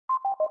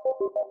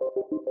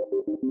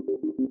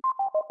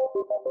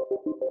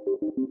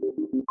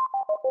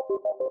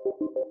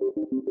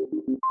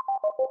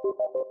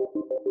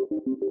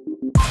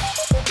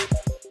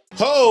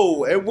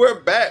Ho, and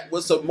we're back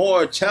with some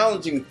more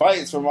challenging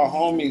fights from our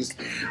homies.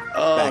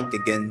 Back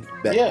again.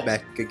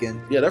 Back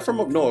again. Yeah, they're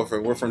from up north,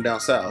 and we're from down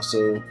south.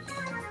 So,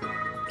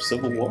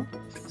 Civil War.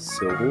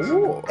 Civil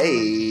War.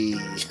 Hey,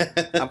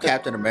 I'm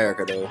Captain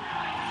America though.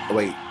 Oh,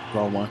 wait,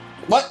 wrong one.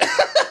 What?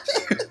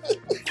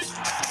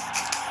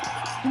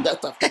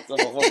 That's a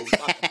Civil War.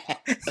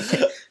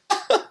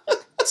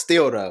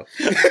 Still though.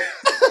 You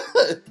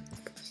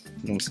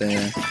know what I'm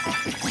saying?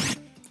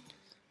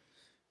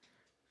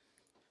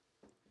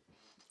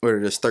 Whether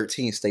there's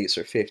 13 states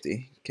or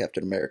 50,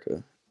 Captain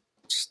America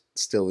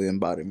still the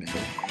embodiment of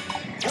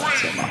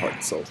my heart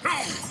and soul.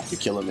 You're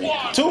killing me.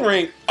 2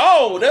 ring.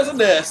 Oh, there's a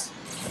nest.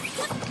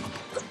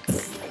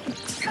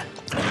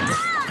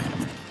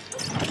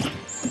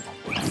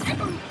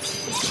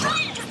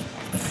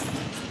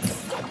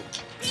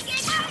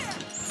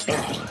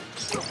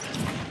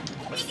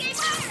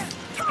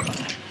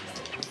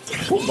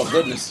 Oh my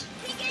goodness.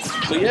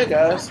 So yeah,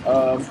 guys,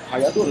 how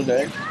y'all doing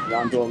today?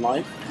 Y'all enjoying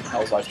life?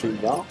 How's life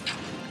treating y'all?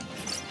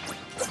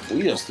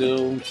 We are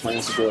still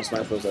playing Super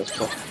Smash Bros. That's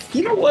cool.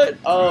 You know what?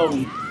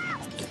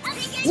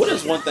 What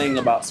is one thing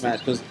about Smash?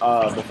 Because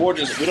before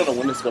this, we don't know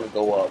when this is going to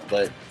go up,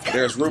 but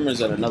there's rumors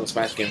that another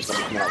Smash game is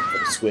going to come out for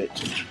the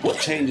Switch. What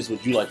changes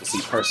would you like to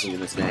see personally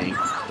in this game?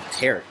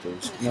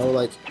 Characters. You know,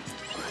 like,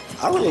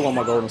 I really want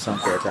my Golden Sun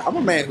character. I'm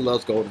a man who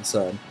loves Golden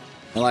Sun.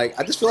 And, like,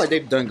 I just feel like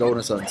they've done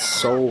Golden Sun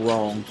so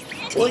wrong.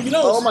 Well, you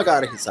know... Oh, my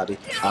God, Hisabi.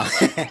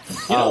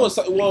 You know what's...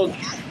 Well...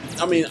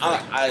 I mean,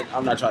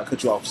 I'm not trying to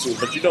cut you off soon,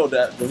 but you know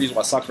that the reason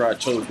why Sakurai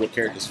chose what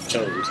characters he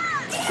chose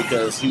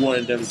because he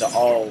wanted them to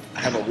all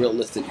have a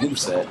realistic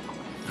moveset.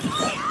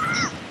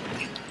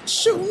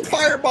 Shooting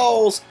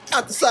fireballs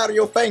out the side of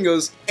your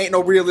fingers ain't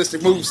no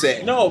realistic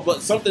moveset. No,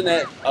 but something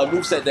that a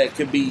moveset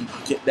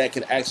that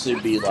could actually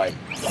be like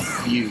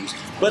used.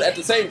 But at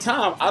the same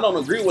time, I don't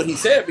agree with what he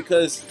said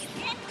because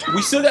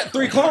we still got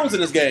 3 clones in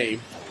this game.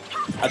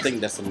 I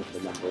think that's the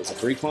number. Is it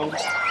 3 clones?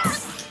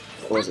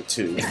 Or is it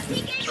 2? I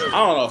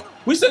don't know.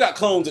 We still got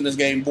clones in this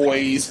game,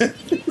 boys. I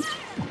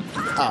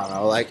don't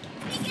know, like...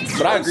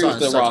 But I agree with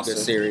the roster.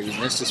 Good series,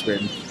 and it's just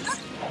been...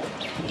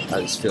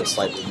 I just feel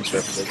slightly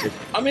misrepresented.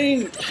 I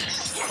mean,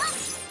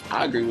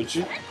 I agree with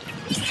you.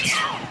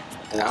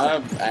 And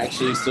I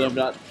actually still have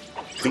not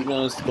beaten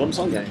on this Golden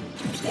Sun game.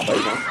 But, you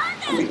know,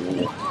 I'm beating on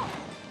it.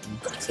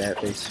 Sad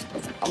face.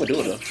 I'm gonna do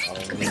it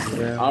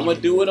though. I'm gonna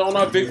do it on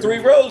our Victory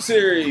Road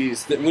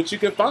series, which you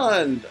can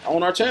find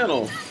on our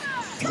channel.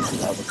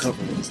 I'll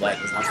recover with his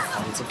life as not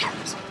comments of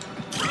friends.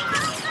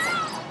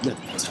 Live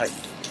tight.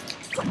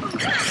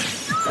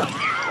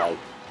 Like,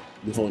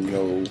 you holding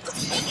your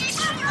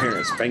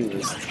parents'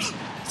 fingers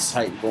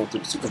tight going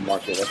through the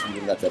supermarket after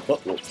you got that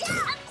butt whoop.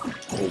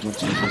 Oh,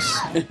 Jesus.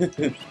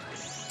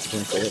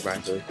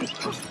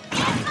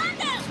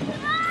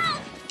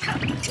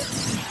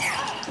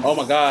 Oh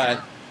my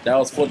God. That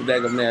was for the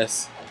daggum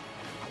nest.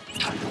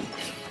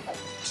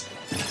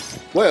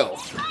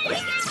 Well,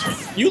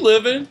 you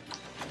living.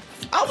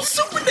 I'm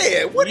super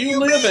dead. What do you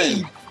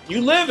living? mean?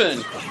 You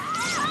living?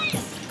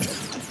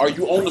 Are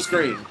you on the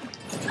screen?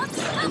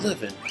 You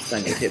living?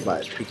 Trying to get hit by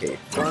a PK.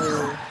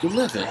 You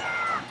living?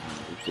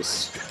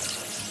 Just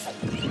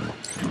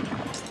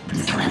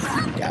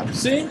got it.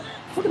 See?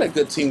 Look at that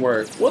good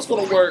teamwork. What's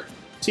gonna work?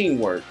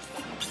 Teamwork.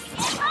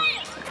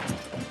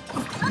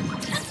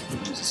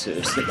 Just hit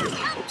a sticker.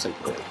 Looks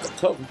like the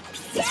cover.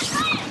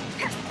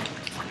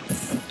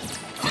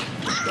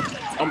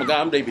 Oh my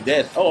God! I'm Davey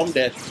dead. Oh, I'm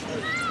dead.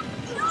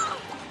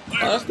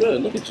 Oh, that's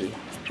good. Look at you.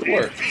 Good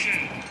work.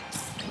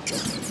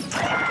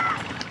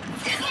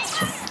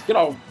 Get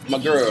off my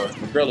girl.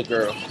 My girly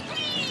girl.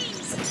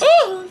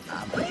 Oh!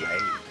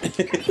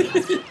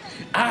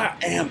 I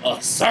am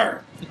a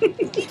sir.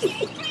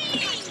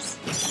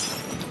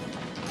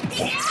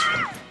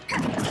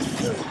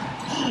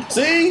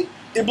 See?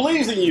 It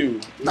believes in you.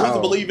 You have to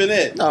believe in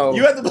it. No.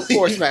 You have to believe.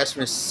 Before Smash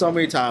me so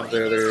many times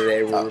earlier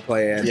today when we were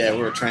playing. Yeah,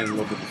 we were training a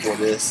little bit before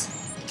this.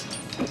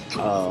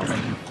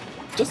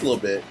 Just a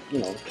little bit, you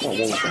know, one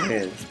with the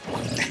hand.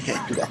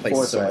 We got to play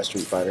so much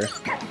Street Fighter.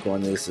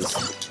 Going this is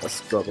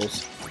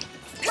struggles.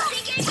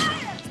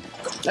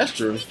 That's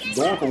true.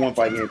 Going from one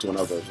fighting game to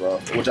another as well.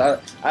 Which I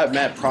have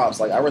mad props.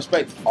 Like I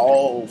respect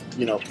all,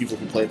 you know, people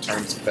who play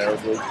tournaments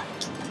competitively,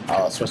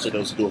 especially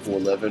those who do it for a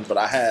living. But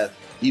I have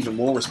even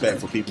more respect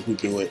for people who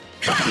do it,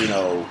 you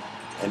know,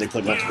 and they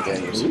play multiple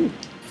games.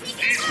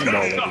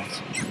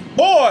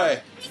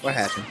 Boy! What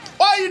happened?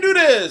 Why you do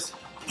this?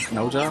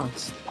 No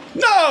Johns.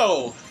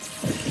 No!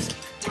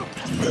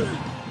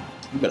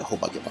 You better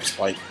hope I get my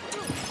spike.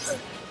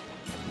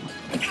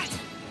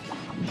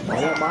 I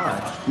don't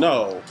mind.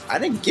 No. I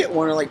didn't get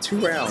one in like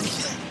 2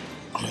 rounds.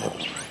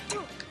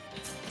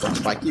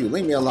 Spike you,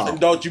 leave me alone. And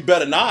don't you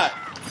better not.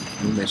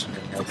 New mission.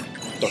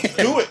 Don't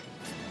do it.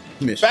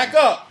 Mission. Back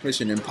up.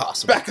 Mission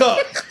impossible. Back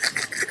up.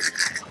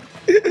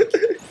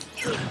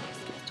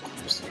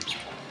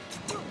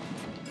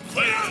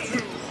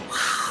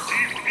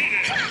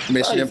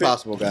 Mission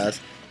Impossible, guys.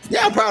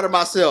 Yeah, I'm proud of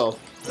myself.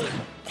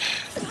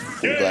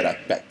 I'm glad I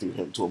backed through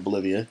him to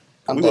oblivion.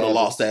 I'm We would have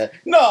glad. lost that.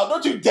 No,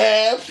 don't you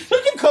dab.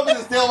 Don't you come in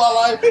and steal my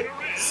life.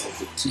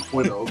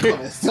 2.0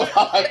 come and steal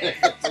my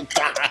life.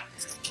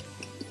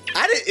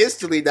 I didn't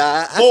instantly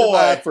die. I Boy.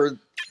 survived for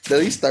at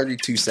least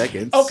 32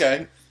 seconds.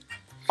 Okay.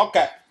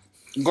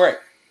 Great.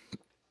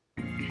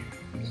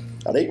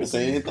 Are they even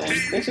saying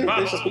anything? They should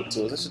speak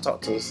to us. They should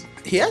talk to us.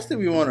 He asked if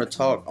we want to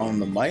talk on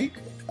the mic.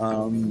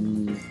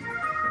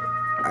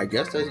 I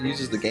guess that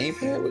uses the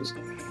gamepad, which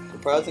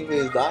surprisingly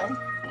is dying.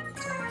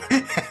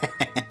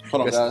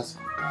 Hold on, guys.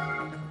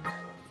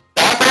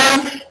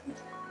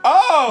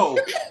 Oh!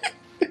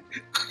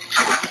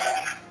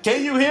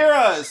 Can you hear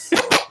us?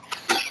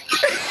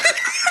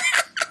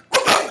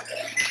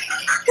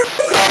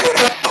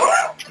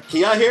 Can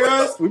y'all hear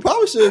us? We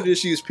probably should have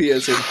just used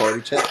PSN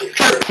party chat.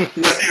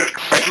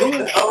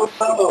 Oh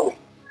no.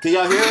 Can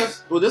y'all hear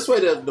us? Well, this way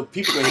the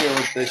people can hear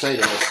what they say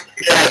to us.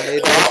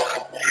 Hey,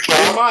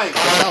 Mike.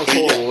 that sounds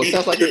horrible. It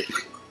sounds like it.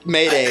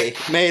 Mayday.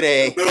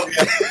 Mayday.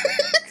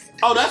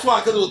 Oh, that's why,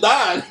 because it was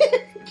dying.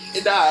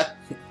 It died.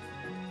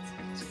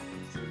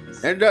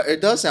 And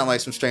it does sound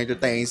like some Stranger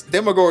Things.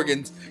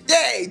 Demogorgons.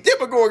 Yay!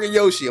 Demogorgon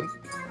Yoshi.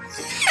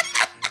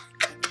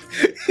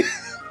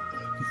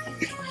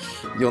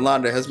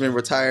 Yolanda has been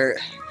retired.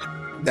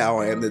 Now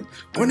I am the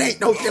one ain't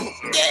no demo.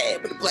 Yeah,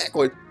 but the black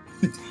one.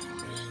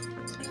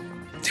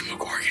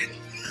 Demogorgon.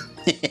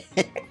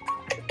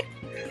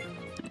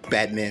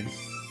 Batman.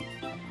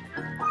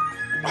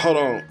 Hold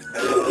on.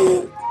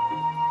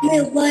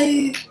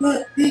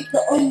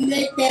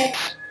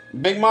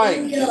 Big Mike.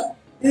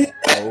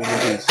 Oh,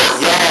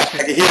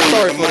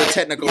 sorry for the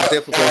technical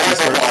difficulties.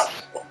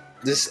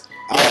 This,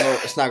 I don't know.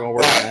 It's not gonna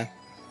work, man.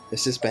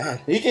 It's just bad.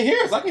 He can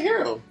hear us. I can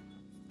hear him.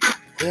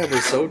 Yeah, but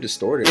it's so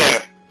distorted.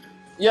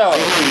 Yo.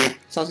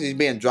 Sounds like he's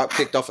being drop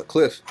kicked off a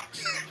cliff.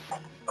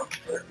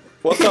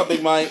 What's up,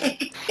 Big Mike?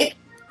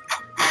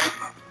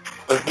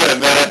 What's good,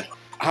 man?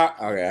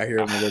 Okay, I hear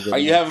him a little bit. Are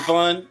you having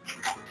fun?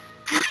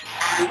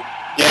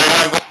 Yeah,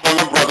 I'm with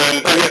my brother.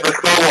 I've been here for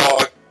so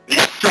long.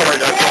 Sorry,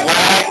 that's a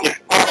lag.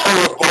 It's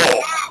horrible.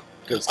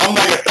 I'm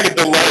like a second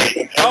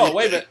delay. Oh,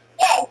 wait a minute.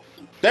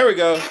 There we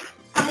go.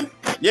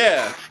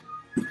 Yeah.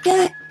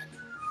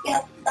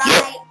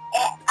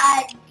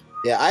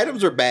 Yeah,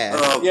 items are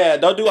bad. Yeah,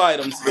 don't do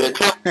items. Hit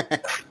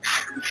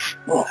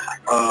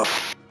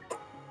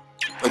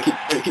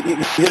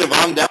him,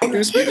 I'm down.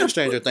 Dude, speaking of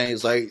Stranger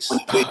Things, like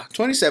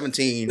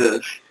 2017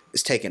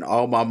 is taking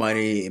all my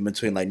money in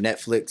between like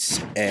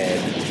Netflix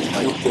and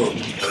like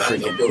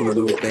freaking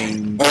Hulu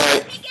things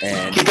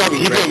and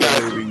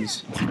regular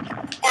movies.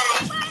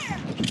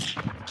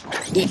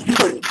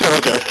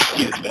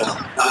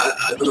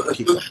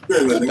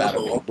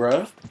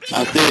 Bruh.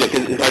 I did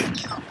it. It's like,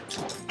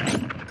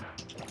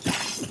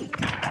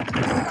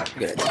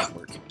 Look at that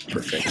teamwork.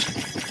 Perfect.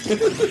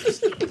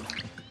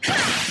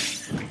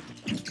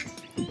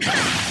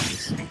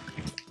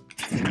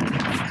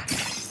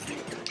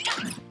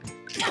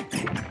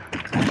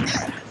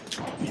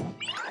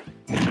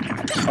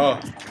 Oh.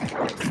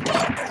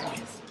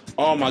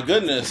 Oh my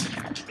goodness.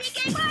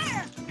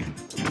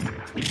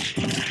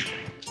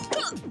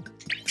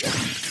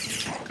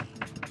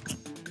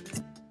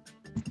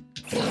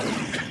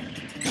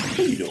 What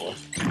are you doing?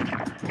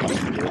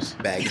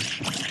 Bag.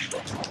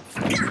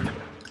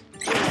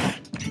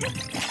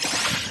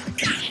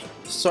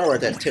 Sorry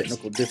about that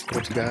technical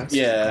difficulty, guys.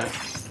 Yeah.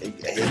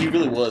 He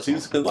really was. He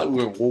was like we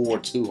were in World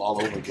War II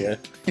all over again.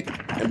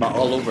 And by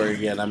all over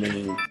again, I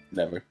mean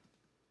never.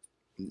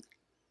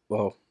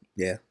 Well,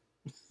 yeah.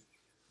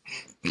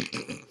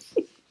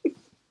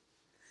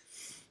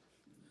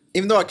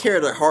 Even though I carry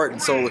the heart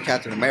and soul of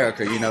Captain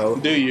America, you know.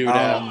 Do you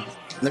now?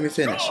 Let me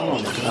finish.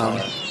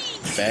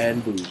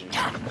 Bad bougie.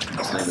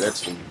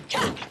 That's too.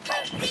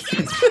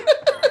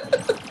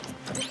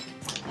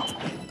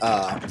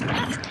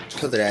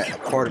 Because of that, a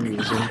part of me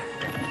was in. I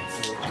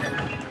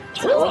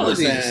don't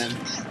understand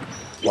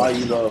why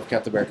you love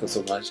Captain America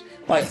so much.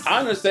 Like, I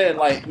understand,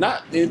 like,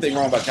 not anything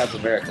wrong about Captain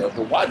America,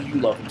 but why do you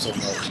love him so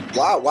much?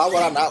 Why would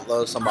I not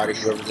love somebody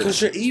who represents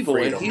Because you're evil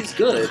freedom? and he's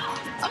good.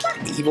 I'm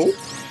not evil.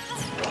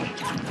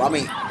 Well, I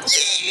mean,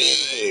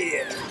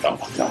 yeah. Oh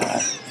my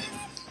god.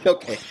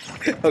 Okay.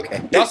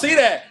 Okay. Y'all see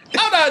that?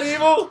 I'm not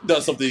evil.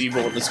 Does something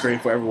evil on the screen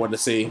for everyone to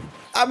see.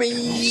 I mean,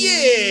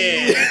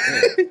 Yeah.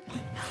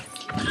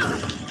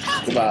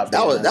 Goodbye,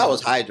 that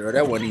was Hydra.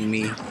 That wasn't even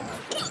me.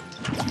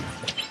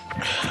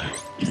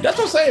 That's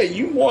what I'm saying.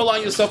 You more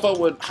line yourself up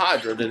with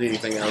Hydra than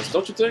anything else,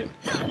 don't you think?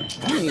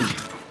 I mean,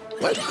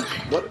 what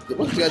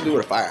you gotta do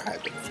with a fire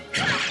hydrant?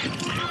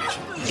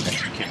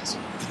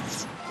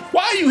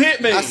 Why you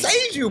hit me? I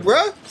saved you,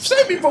 bruh.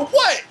 Save me for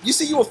what? You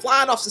see, you were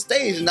flying off the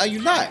stage, and now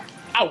you're not.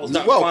 I was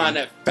not welcome. flying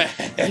that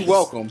fast. You're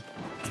welcome.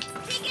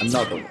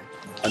 Another one.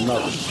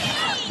 Another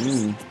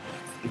one.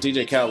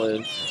 DJ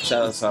Khaled,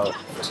 shout us out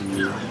to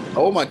you.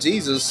 Oh my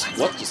Jesus!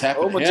 What just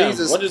happened? Oh my to him?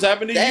 Jesus! What just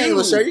happened to Dang, you?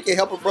 Llessur, you can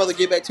help a brother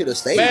get back to the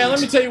stage. Man, let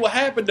me tell you what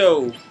happened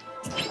though.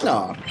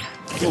 Nah,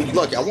 you're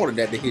lucky. I wanted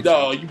that to hit you.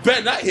 No, you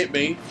better not hit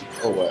me.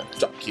 Oh what?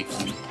 Drop kick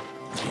you.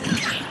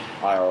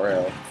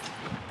 IRL.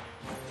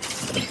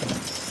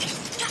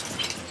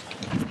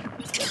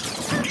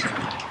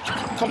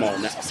 Come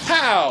on now.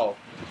 How?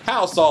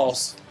 How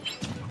sauce?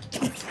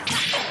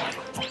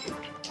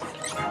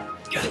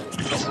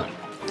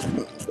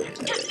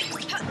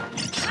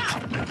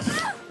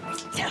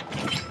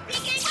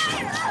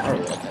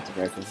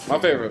 My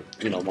favorite,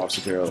 Marvel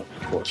superhero,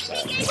 of course.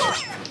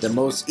 The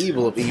most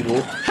evil of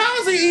evil.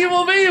 How's he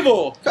evil of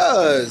evil?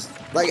 Cause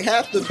like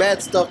half the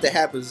bad stuff that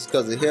happens is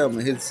because of him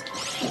and his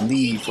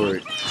need for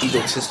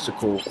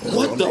egotistical.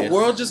 What the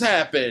world just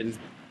happened?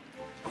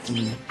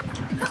 We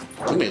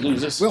may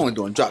lose this. We're only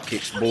doing drop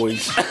kicks,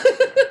 boys.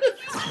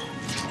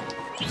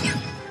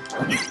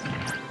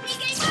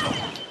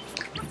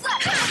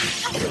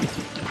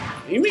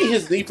 You mean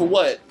his need for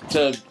what?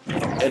 To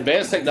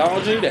advance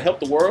technology to help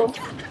the world?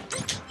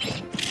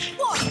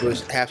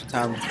 Which half the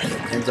time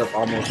ends up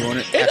almost doing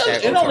it.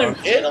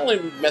 It only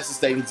messes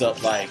things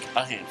up like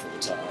a handful of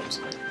times.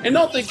 And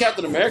don't think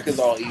Captain America's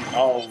all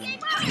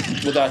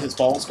without his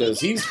faults, because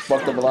he's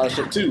fucked up a lot of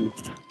shit too.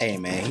 Hey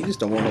man, he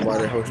just don't want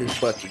nobody to hurt his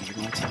fucking,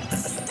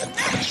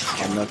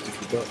 I'm not to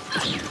keep up.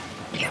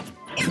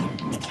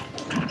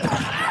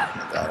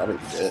 God, I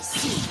make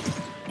this.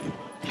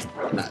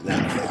 Not now,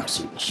 I'm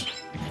foolish.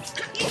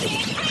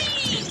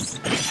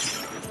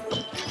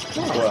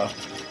 Oh, well,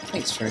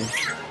 thanks, friend.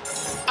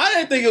 I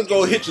didn't think it was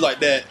gonna hit you like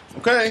that,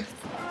 okay?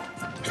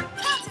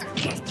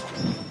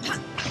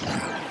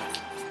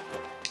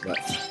 But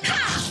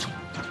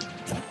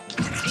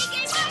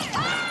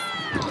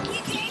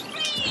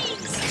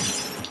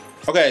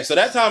okay, so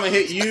that time I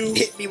hit you.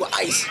 Hit me with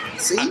ice.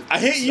 See? I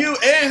hit you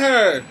and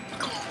her.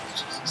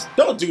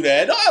 Don't do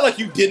that. Don't act like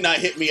you did not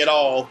hit me at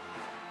all.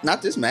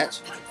 Not this match.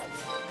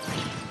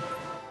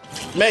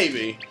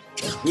 Maybe.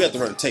 We have to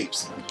run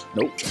tapes.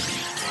 Nope.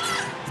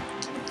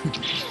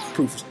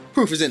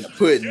 Proof is in the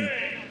pudding.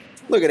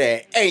 Look at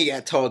that. Ain't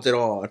got taunted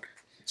on.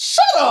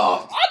 Shut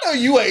up! I know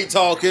you ain't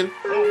talking.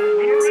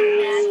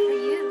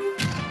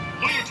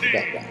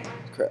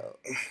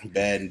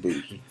 Bad and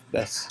bougie.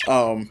 That's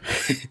I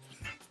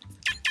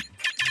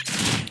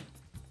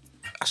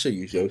should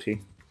use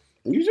Yoshi.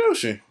 Use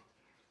Yoshi.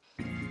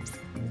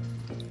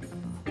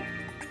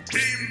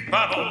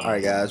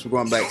 Alright guys, we're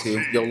going back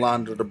to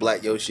Yolanda the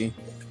Black Yoshi.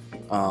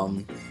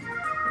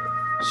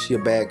 She a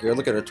bad girl.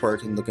 Look at her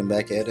twerking, looking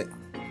back at it.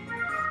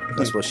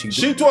 That's what she do.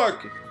 She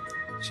twerking.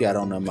 She had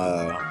on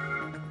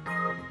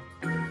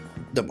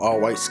them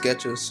all white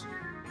sketches.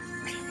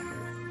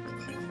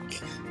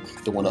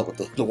 The ones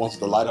with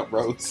the light up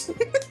roads.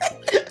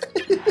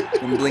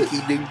 Them blinky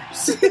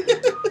dudes.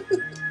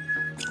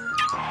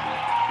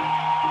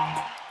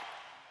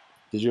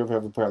 Did you ever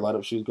have a pair of light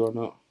up shoes growing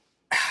up?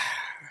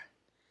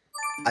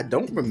 I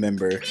don't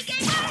remember.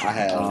 I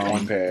had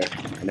one pair,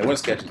 and they weren't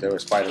sketches. They were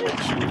Spider-Man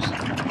shoes.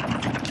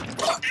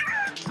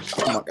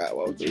 Oh my god,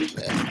 what was doing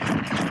that?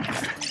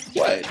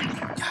 What?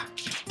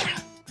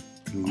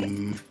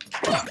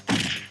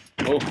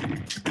 Oh.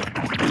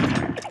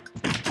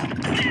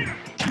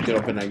 Get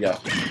up in there, y'all.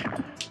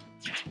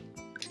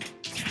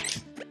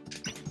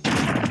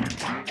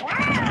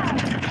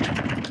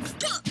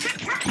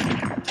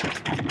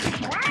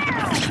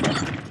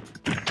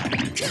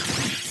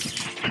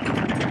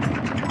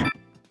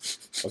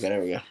 Okay,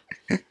 there we go.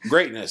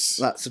 Greatness.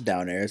 Lots of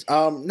down airs. I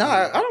don't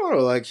know,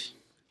 like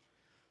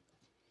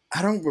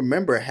I don't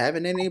remember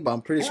having any, but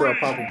I'm pretty sure I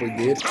probably did.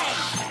 You know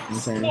what I'm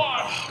saying?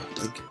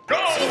 Like,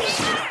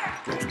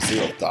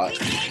 Zero thought.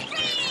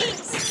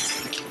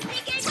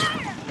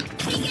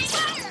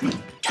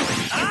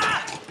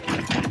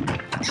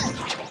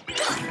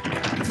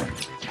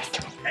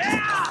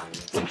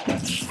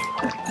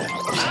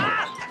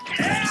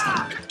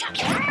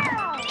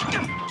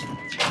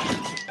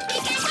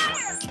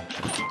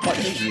 Like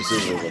these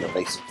uses are what are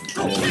basically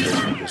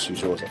the shoe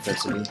shorts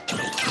offensively,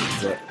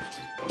 but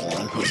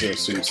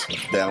his little suits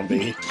down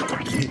B.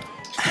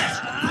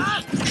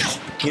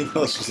 He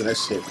knows she's in that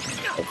shit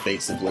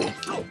offensively.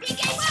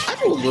 I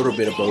do a little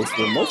bit of both,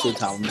 but most of the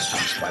time I'm just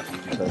trying to spike you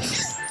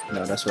because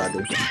that's what I do.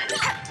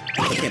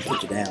 I can't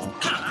put you down.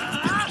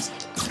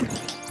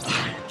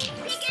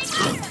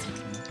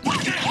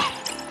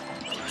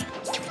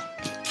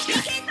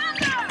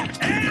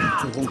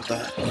 What's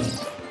that?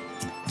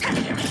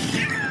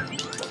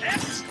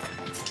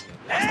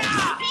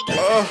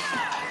 Oh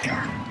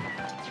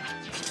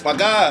my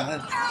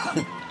god!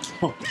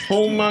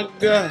 Oh my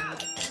god!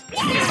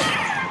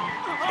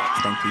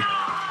 Thank you.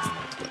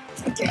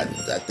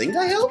 I think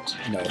I helped?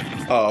 No.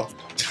 Oh.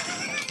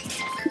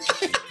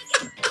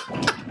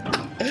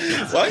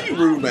 Why are you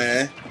rude,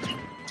 man?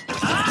 I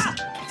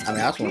mean,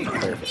 I just want to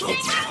clarify.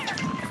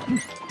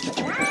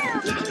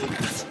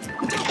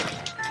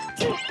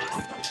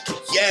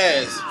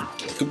 Yes!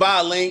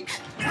 Goodbye, Link.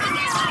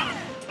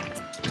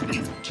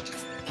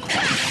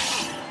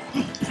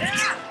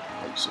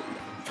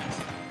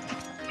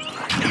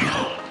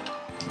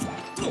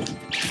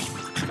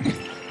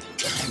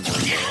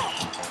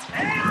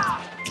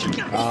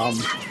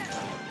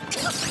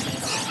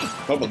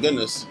 Oh my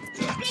goodness.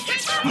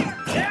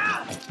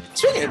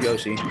 Speaking Speaking of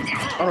Yoshi,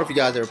 I don't know if you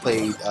guys ever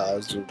played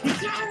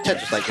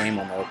Tetris-like game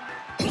on the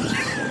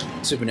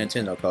Super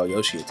Nintendo called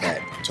Yoshi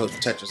Attack.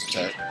 Tetris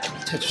Attack.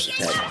 Tetris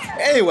Attack.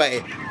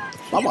 Anyway,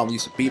 my mom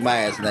used to beat my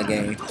ass in that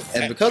game,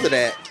 and because of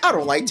that, I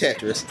don't like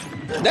Tetris.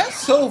 That's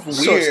so weird.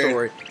 Short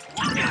story.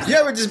 You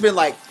ever just been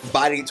like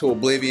biting to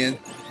oblivion?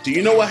 Do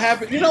you know what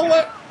happened? You know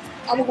what?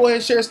 I'm gonna go ahead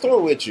and share a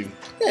story with you.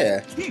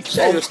 Yeah,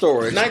 share your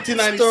story.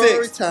 1996.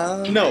 Story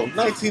time. No,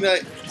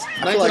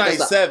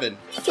 1997.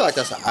 I feel like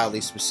that's an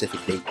oddly specific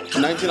date.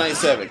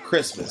 1997,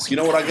 Christmas. You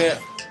know what I got?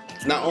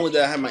 Not only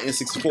did I have my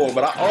N64,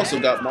 but I also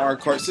got Mario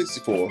Kart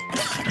 64.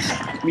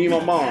 Me and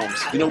my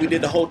moms. You know, we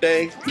did the whole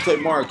day. We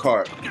played Mario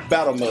Kart,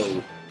 battle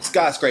mode,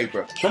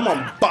 skyscraper. My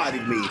mom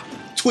bodied me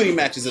 20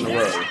 matches in a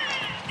row.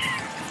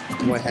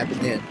 What happened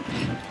then?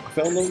 I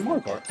fell in love with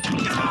Mario Kart.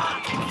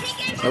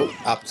 Nope,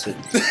 opposite.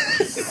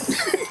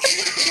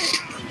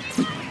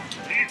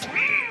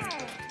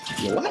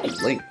 Yo, what happened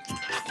to Link?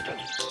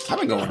 I've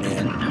been going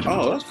in.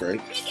 Oh, that's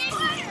great.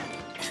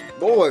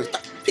 Boy,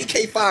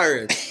 PK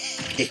firing.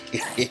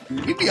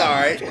 You be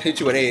alright.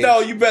 Hit you with eggs. No,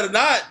 you better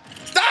not.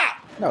 Stop!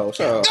 No,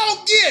 so.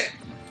 Don't get!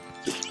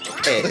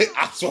 Hey,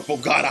 I swear for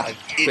God, I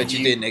bet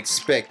you didn't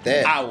expect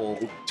that. I will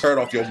turn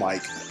off your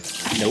mic.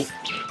 Nope.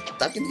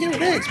 Stop getting hit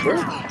with eggs, bro.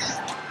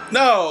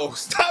 No,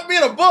 stop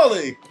being a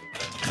bully.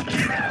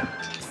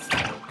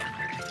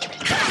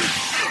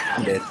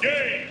 I'm dead.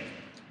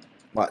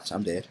 Watch,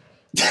 I'm dead.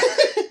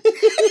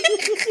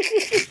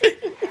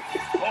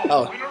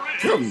 Oh,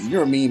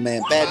 you're a mean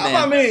man. Bad man.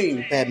 How am I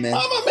mean? Bad man. How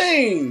am I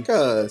mean?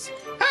 Cuz.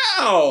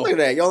 How? Look at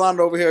that.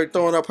 Yolanda over here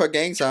throwing up her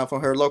gang sign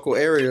from her local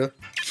area.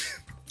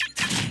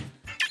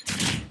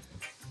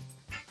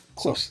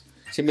 So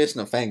she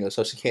missing a finger,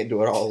 so she can't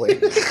do it all the way.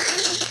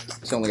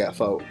 She only got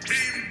 4.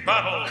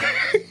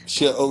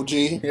 She an OG?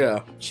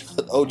 Yeah.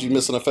 OG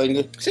missing a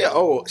finger? She an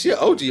OG. She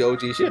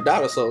a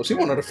dinosaur. She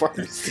one of the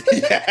first.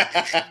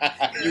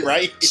 Yeah. You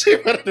right? She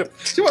one of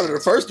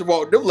the first to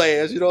walk them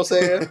lands, you know what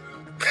I'm saying?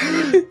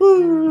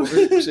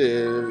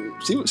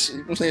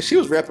 she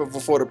was rapping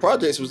before the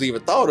projects was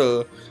even thought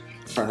of.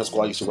 That's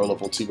why I used to roll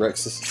up on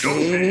T-Rexes.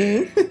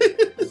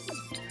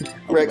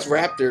 Rex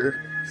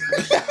Raptor.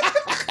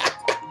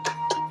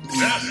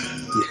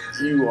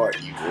 You are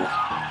evil.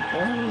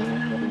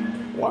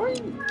 Why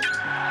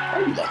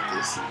are you like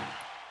this?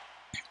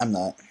 I'm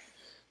not.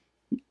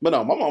 But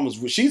no, my mom was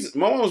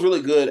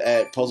really good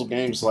at puzzle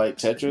games like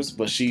Tetris,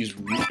 but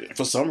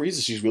for some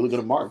reason she's really good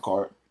at Mario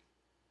Kart.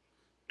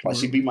 Like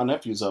she beat my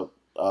nephews up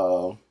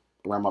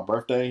around my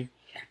birthday.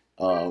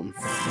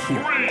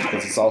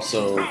 Because it's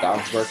also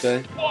Don's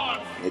birthday.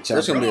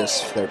 There's gonna be a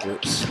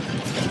Slurpers.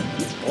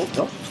 Oh,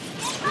 no.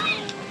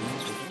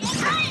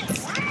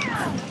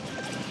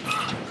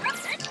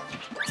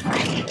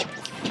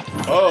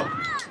 Oh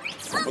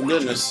my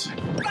goodness.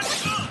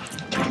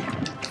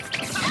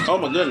 Oh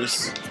my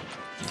goodness.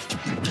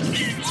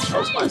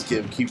 Oh, somebody's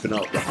keeping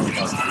up.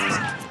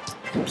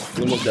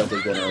 We're most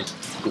definitely gonna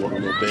do it a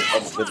little bit.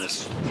 Oh my goodness.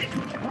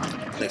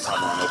 Next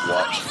time on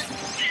Overwatch.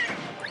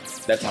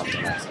 That time was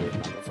nice.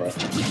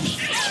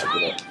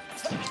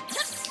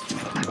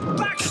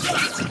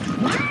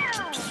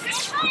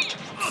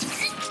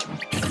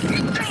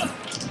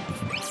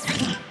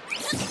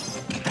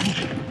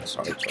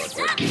 Sorry,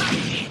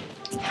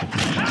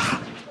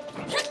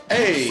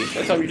 Hey,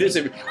 that's how you did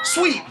say,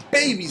 sweet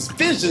baby's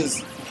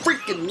visions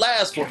freaking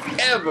last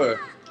forever.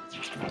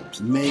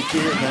 Make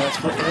it last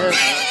forever.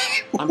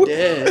 I'm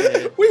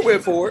dead. We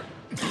went for it.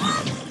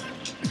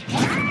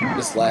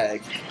 This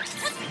lag.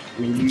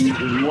 When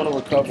you want to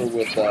recover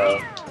with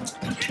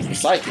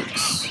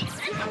psychics,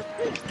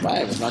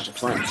 lag is not your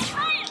friend.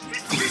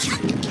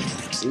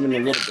 Even a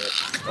little bit.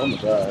 Oh my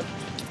god.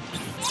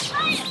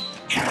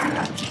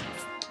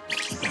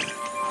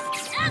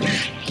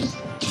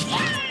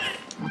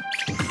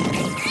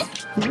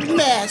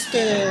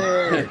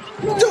 Master!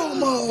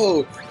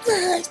 Domo!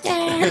 Master!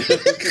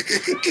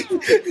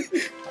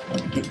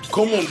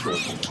 Come on, bro.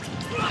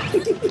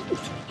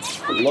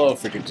 I love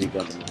freaking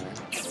G-Gundam, man.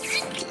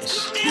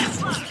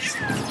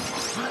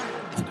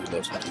 I do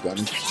love some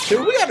G-Gundam.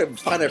 Dude, we gotta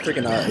find that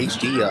freaking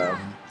HD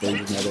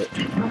version of it.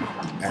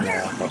 And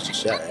watch the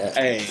shot at.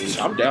 Hey,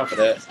 I'm down for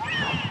that.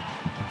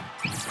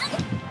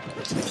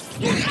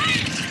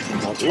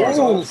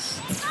 Oof.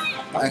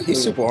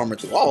 He's super armored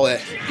through all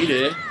that. He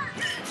did.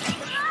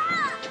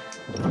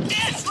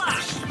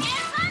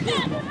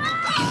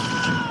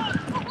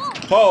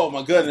 Oh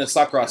my goodness,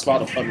 Sakurai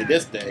spotted for me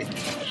this day.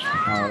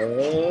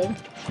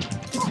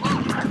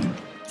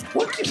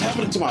 What keeps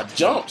happening to my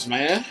jumps,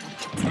 man?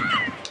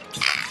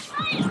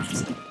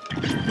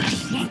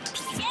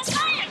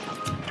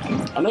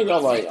 I know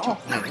y'all like, oh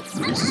man, this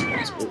is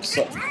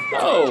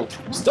no,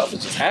 stuff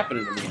is just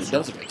happening to me and it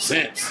doesn't make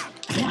sense.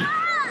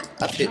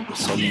 I've hit with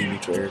so many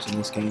neutral airs in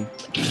this game.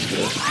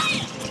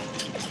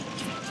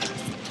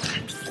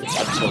 I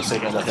just want to say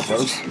that like a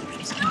roast.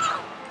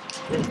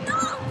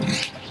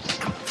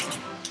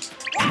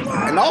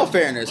 In all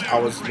fairness, I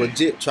was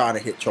legit trying to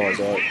hit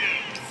Charizard,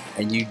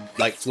 and you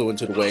like flew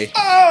into the way.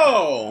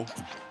 Oh,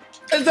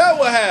 is that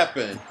what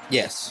happened?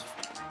 Yes.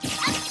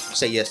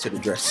 say yes to the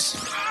dress.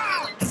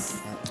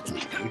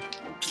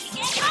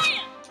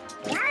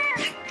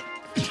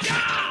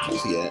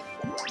 Where's he at?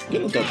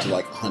 Get him up to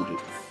like 100.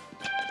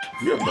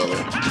 You're a brother.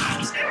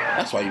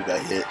 That's why you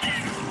got hit.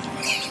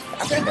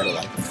 I think I got it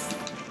like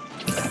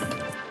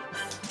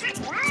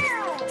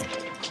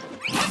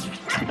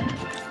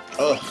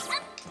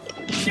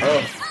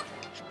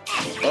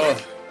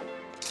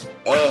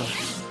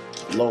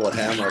Lord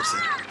have mercy.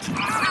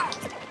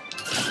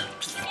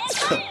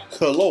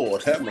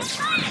 Lord have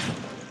mercy.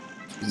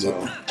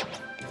 So.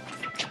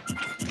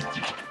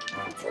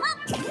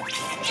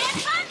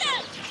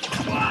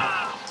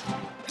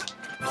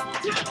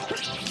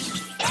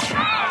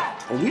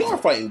 Well, we are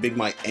fighting Big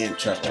Mike and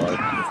Chuck,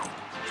 right?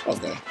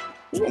 Okay.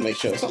 We're gonna make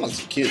sure. It sounds like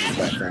some kids in the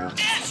background.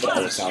 It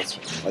always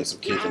sounds like some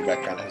kids in the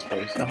background of his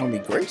place. the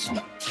homie Grace.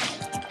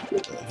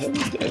 What the hell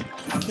is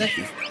that?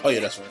 Nephew. Oh, yeah,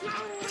 that's right.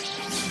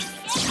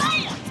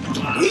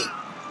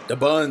 The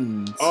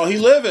buns. Oh, he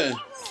living.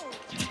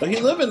 But he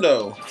living,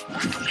 though.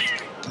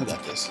 I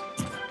got this.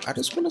 I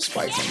just want to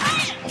spike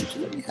him. Don't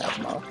you let me have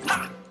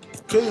my...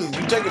 Cause you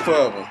take it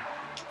forever.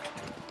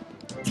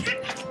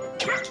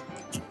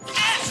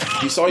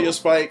 He saw your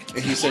spike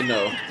and he said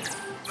no.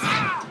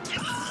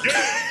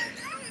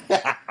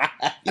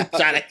 He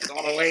tried to go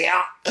all the way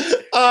out.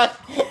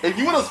 If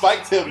you would have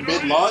spiked him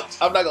mid-launch,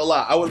 I'm not gonna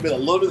lie, I would have been a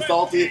little bit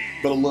salty,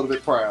 but a little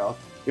bit proud.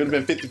 It would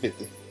have been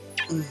 50-50.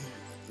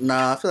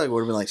 Nah, I feel like it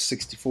would have been like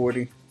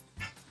 60-40.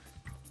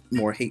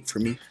 More hate for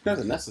me. There's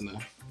a Ness in there.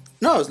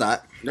 No, it's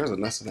not. There's a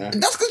Ness in there.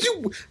 That's because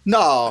you...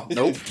 No.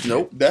 Nope.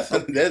 There's a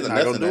Ness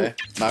in there.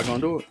 Not gonna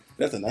do it.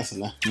 There's a Ness in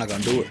there. Not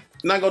gonna do it.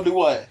 Not gonna do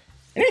what?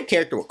 Any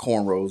character with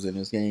cornrows in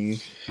this game.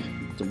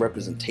 The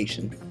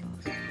representation.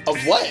 Of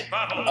what?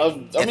 I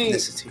mean,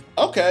 ethnicity.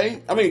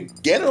 okay. I mean,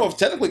 Ganondorf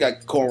technically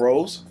got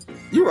cornrows.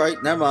 You're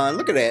right. Never mind.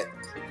 Look at that.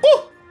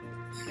 Woo!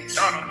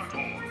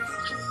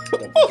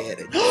 Look at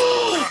it.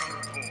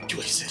 You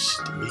ain't said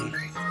shit to me.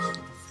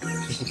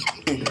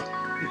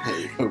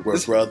 Hey, we're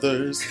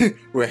brothers.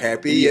 We're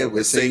happy. Yeah,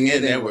 we're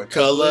singing and we're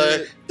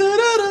colored. Da,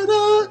 da, da,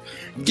 da.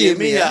 Give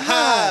me a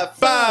high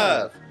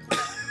five.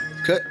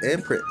 Cut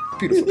and print.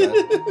 Beautiful. Guy.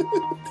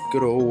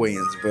 Good old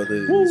Wayans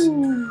brothers.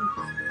 Woo.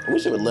 I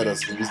wish it would let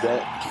us use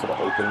that for the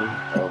opening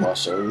of our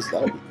shows.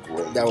 That would be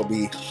great. That would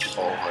be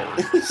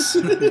hilarious.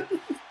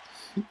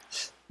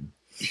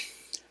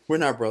 We're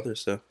not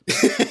brothers, so.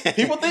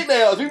 People think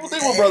they are. People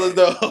think we're brothers,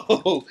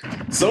 though.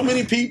 So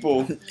many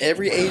people.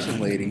 Every Asian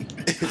lady.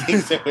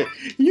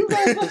 You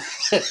guys,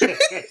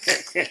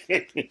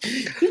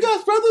 you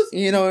guys brothers?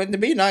 You know, and to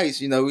be nice,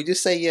 you know, we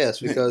just say yes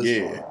because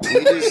Yeah.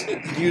 we just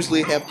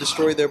usually have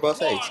destroyed their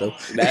buffet. So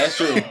That's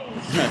true.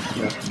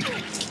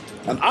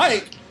 And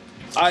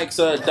Ike's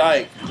a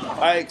dyke.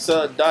 Ike's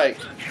a dyke.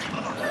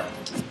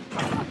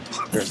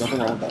 There's nothing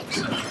wrong with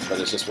that, but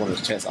it's just one of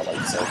those chants I like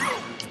to say.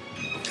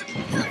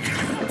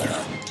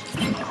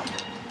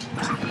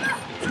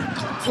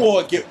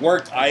 Boy, get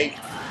worked, Ike.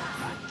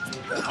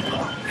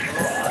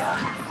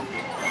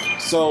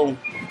 So,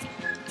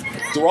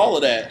 through all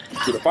of that,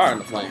 through the fire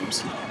and the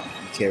flames,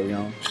 carry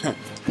on.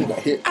 you got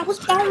hit. I was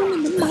born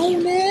in the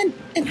morning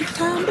and the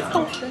time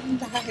before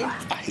the night.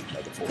 I hate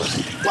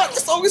metaphors. What? The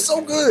song is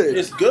so good.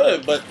 It's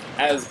good, but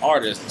as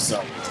artists,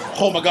 so.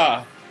 Oh my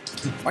god.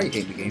 Why you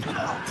hate the game?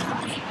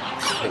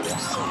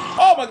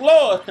 Oh my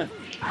lord.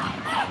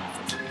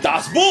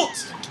 Das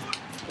Boot.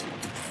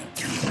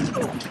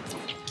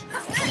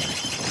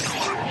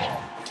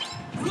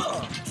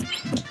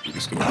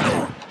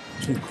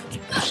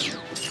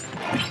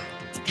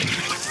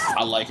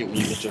 I like it when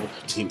you get your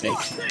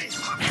teammates.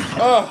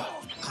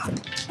 Oh,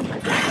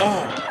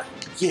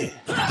 yeah.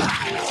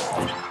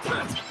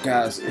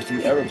 Guys, if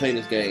you ever play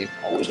this game,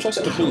 always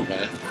trust the food,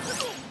 man.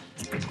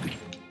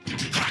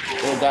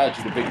 It'll guide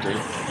you to victory.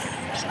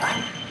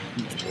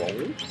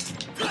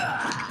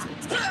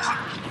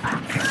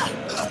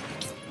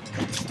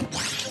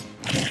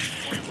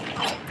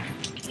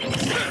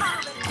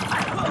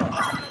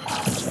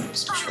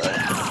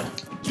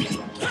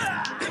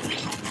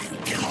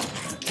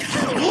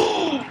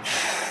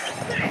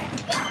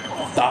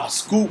 Da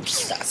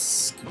scoops. Da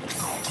scoops.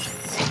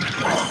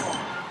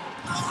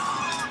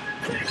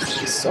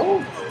 He's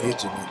so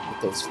vigilant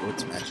with those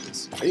sports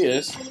matches. He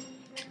is.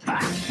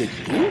 He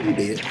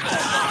did.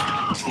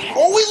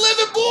 Oh, we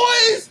living,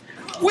 boys!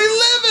 We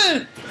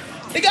living!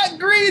 They got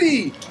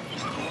greedy!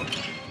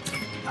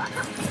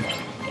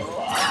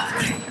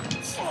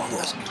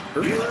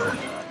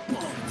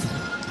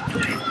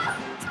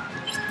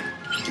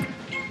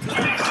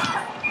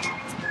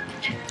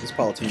 This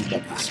politician's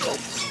about to be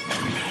smoked.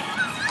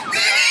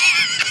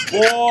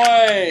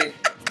 Boy!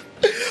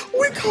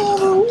 We call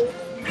him.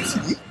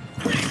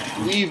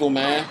 You evil,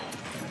 man.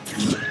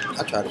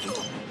 I try to be.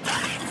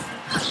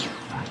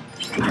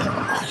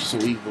 So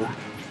evil.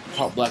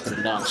 Hot blacker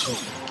than Don Chick.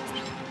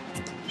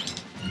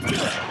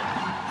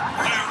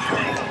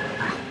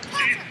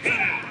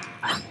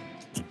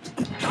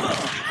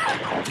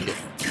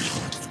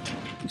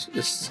 You should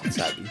just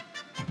inside you.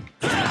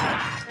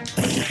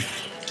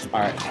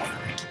 Alright.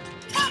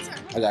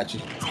 I got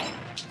you.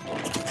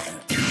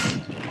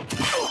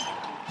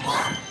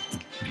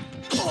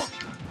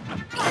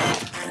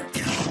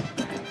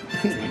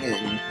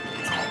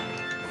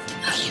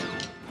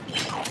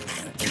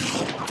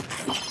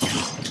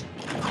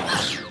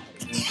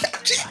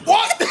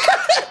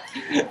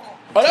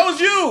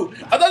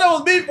 I thought that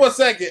was me for a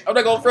second. I'm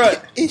not gonna front.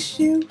 It's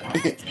you.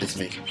 It's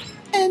me.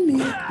 And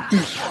me.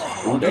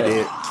 Ooh,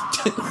 did.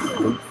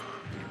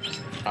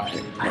 Alright,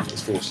 enough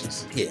is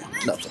foolishness. Yeah,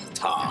 enough of the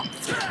top.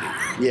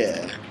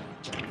 Yeah.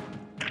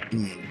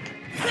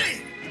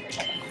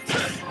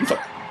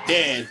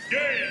 Dan.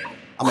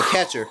 I'm a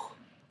catcher.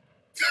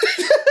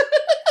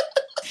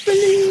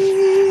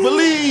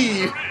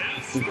 Believe.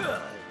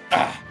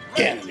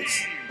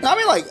 Cannabis. I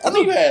mean, like, I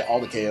think you had all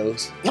the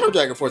KOs. I know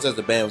Dragon Force as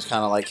the band was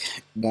kind of like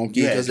wonky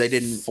because they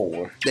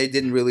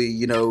didn't really,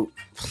 you know,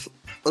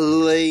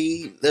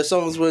 play their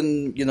songs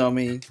when, you know what I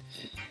mean,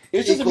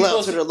 It's they just go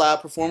out to their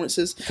live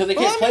performances. Because they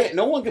can't play it.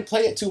 No one can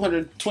play it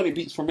 220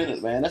 beats per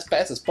minute, man. That's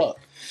fast as fuck.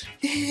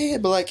 Yeah,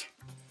 but like,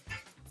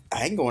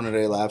 I ain't going to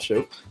their live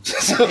show.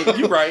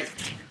 You're right.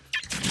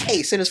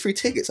 Hey, send us free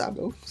tickets. I'll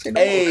go.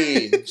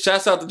 Hey,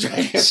 shouts out to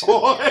Dragon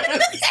Force.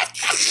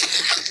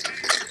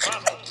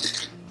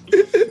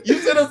 You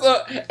sent us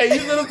a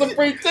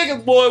free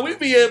tickets, boy. We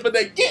be here, but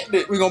they getting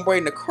it. We gonna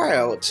bring the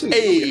crowd too.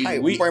 Hey,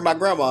 we bring my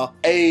grandma.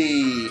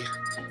 Hey,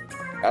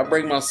 I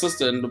bring my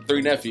sister and the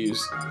 3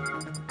 nephews. I'm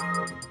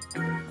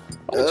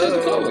gonna change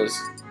the colors.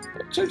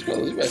 Change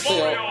colors. You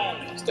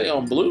better stay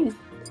on blue.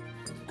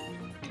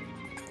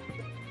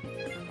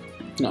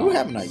 No, What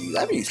haven't I used?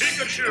 I mean,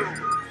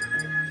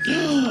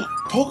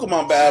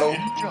 Pokemon battle.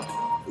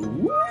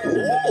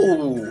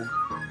 Ooh,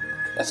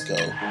 let's go.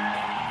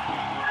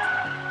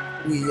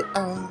 we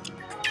are.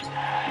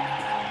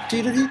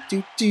 Do do do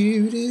do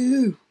do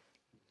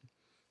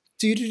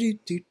do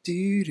do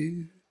do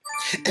do.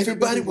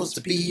 Everybody wants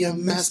to be a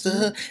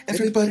master.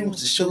 Everybody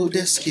wants to show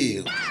their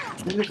skill.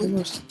 Everybody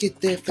wants to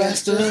get there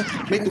faster.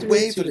 Make the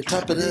way to the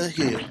top of the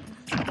hill.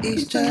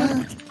 Each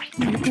time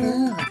you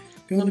try,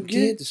 gonna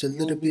get this a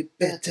little bit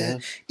better.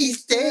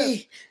 Each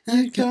day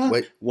I come.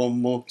 Wait,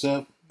 One more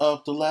step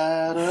up the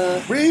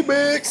ladder.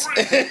 remix.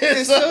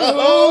 It's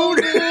so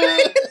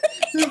good.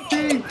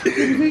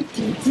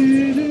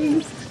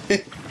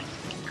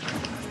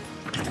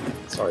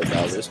 Sorry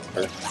about this.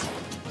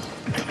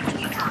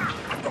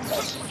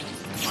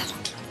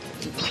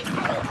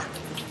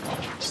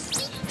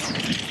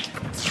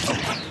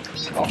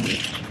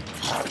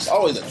 Oh, it's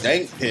always a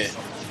dank pit.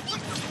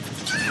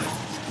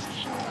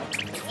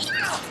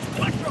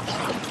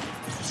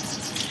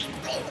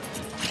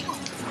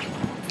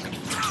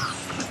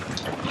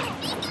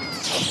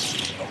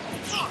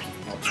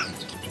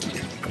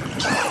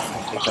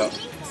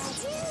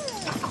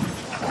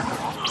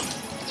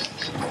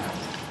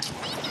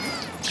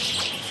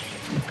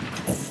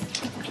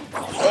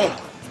 Oh.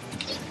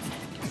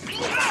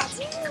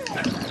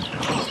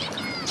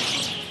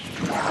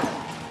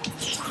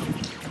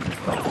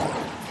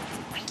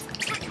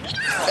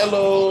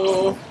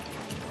 Hello.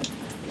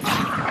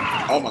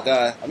 Oh my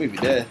god, I may be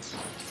dead.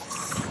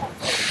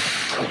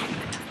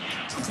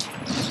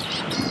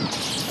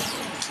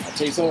 I'll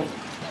tell you something.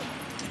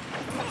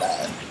 I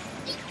died.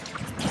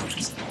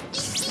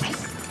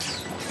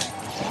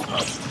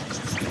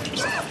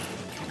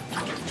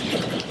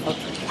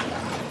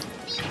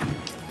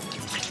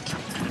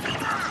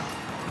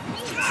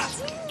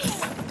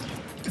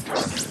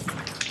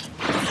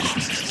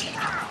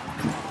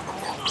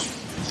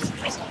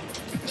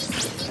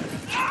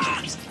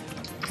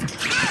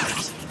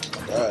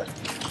 God.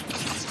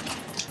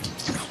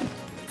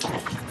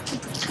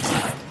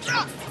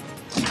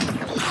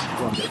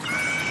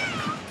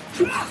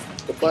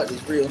 The butt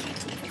is real.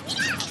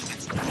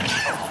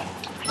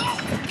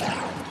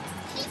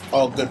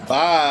 Oh,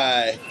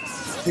 goodbye.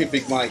 Hey,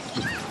 Big Mike.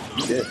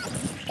 You did.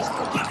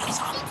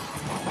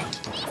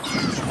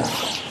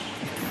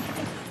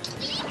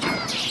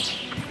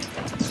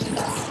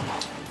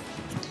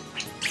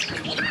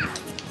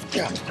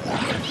 Yeah.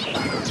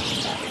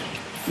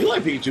 You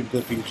like Pikachu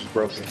because Pikachu's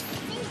broken.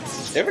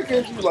 Every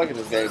character you like in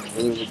this game is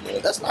really, really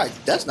good. That's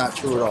not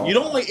true at all. You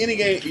don't like any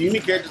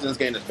characters in this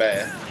game that's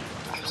bad.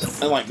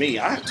 Unlike me,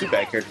 I have 2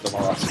 bad characters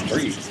on my roster.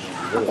 3.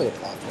 I play a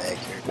lot of bad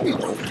characters.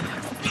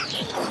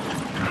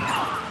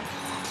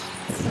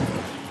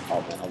 Oh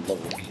man, I love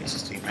when he hits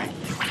his teammate.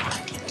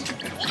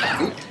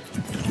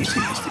 He used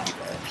to be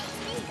bad.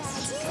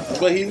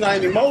 But he's not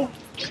anymore.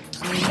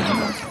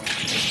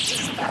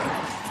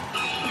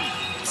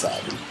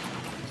 Sorry.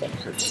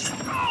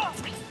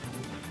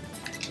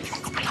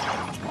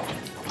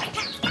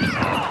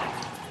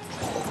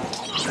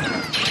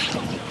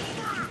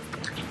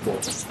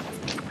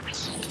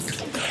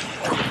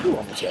 Ooh,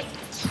 almost got it.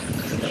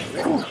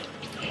 Ooh.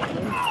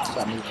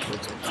 Stop moving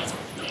towards it.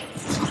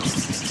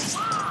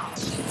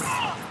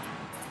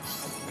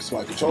 That's why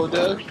controller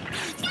does.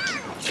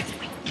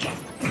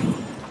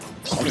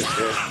 I'm just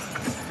dead.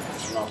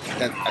 No,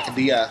 I can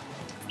DI.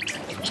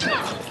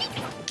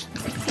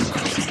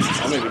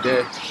 I may be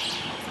dead.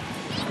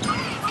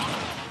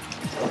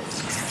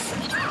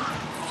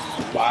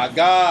 My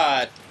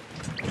God.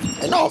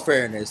 In all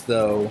fairness,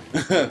 though,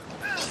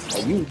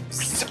 you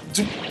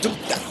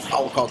I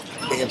would call it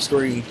the damn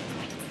screen.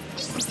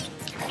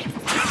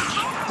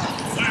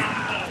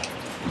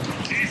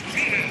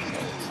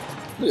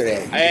 Look at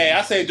that. Hey,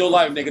 I saved your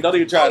life, nigga. Don't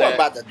even try I'm that.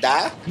 about to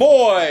die.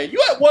 Boy, you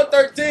at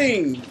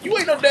 113. You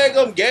ain't no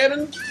daggum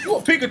Ganon. You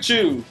a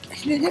Pikachu.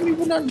 He didn't hit me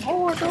with nothing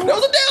hard, though. That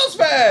was a down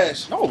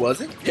smash. No, it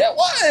wasn't. Yeah, it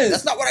was.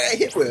 That's not what I got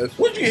hit with.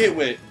 What'd you get hit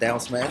with? Down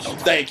smash. Oh,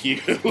 thank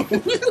you.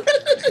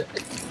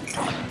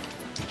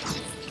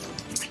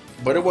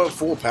 But it wasn't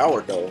full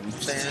power, though. You know what I'm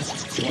saying?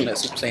 Doing that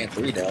Super Saiyan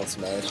 3 down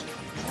smash.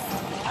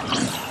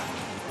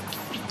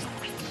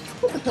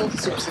 What the hell is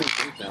Super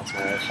Saiyan 3 down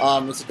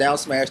smash? It's a down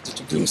smash that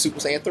you do in Super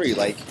Saiyan 3.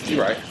 Like,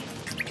 You're right.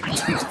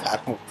 I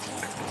don't.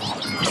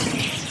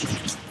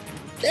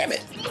 Damn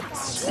it.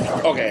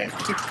 Okay.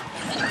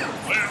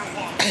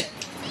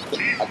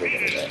 I did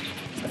that.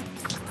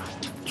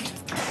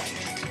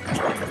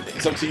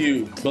 It's up to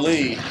you.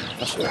 Believe.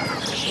 I swear.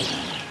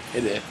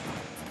 It is.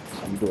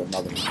 I'm gonna do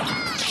another one.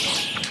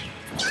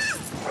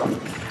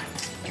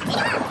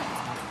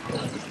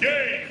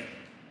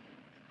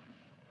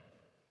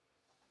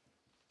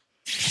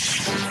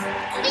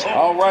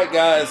 All right,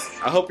 guys.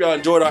 I hope y'all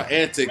enjoyed our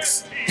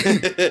antics.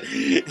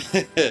 We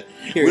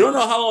don't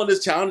know how long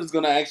this challenge is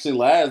gonna actually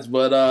last,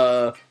 but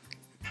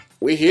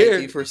we're here.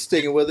 Thank you for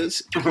sticking with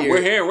us.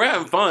 We're here. We're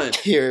having fun.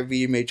 Here at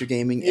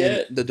VMajorGaming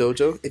and the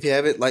Dojo. If you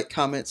haven't, like,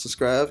 comment,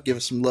 subscribe, give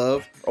us some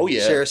love. Oh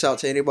yeah. Share us out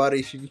to anybody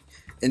if you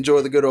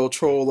enjoy the good old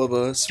troll of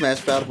a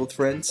Smash battle with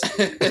friends.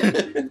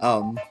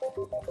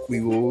 We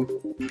will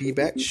be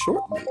back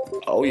shortly.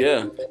 Oh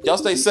yeah. Y'all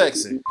stay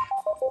sexy.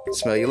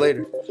 Smell you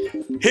later.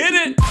 Hit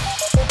it!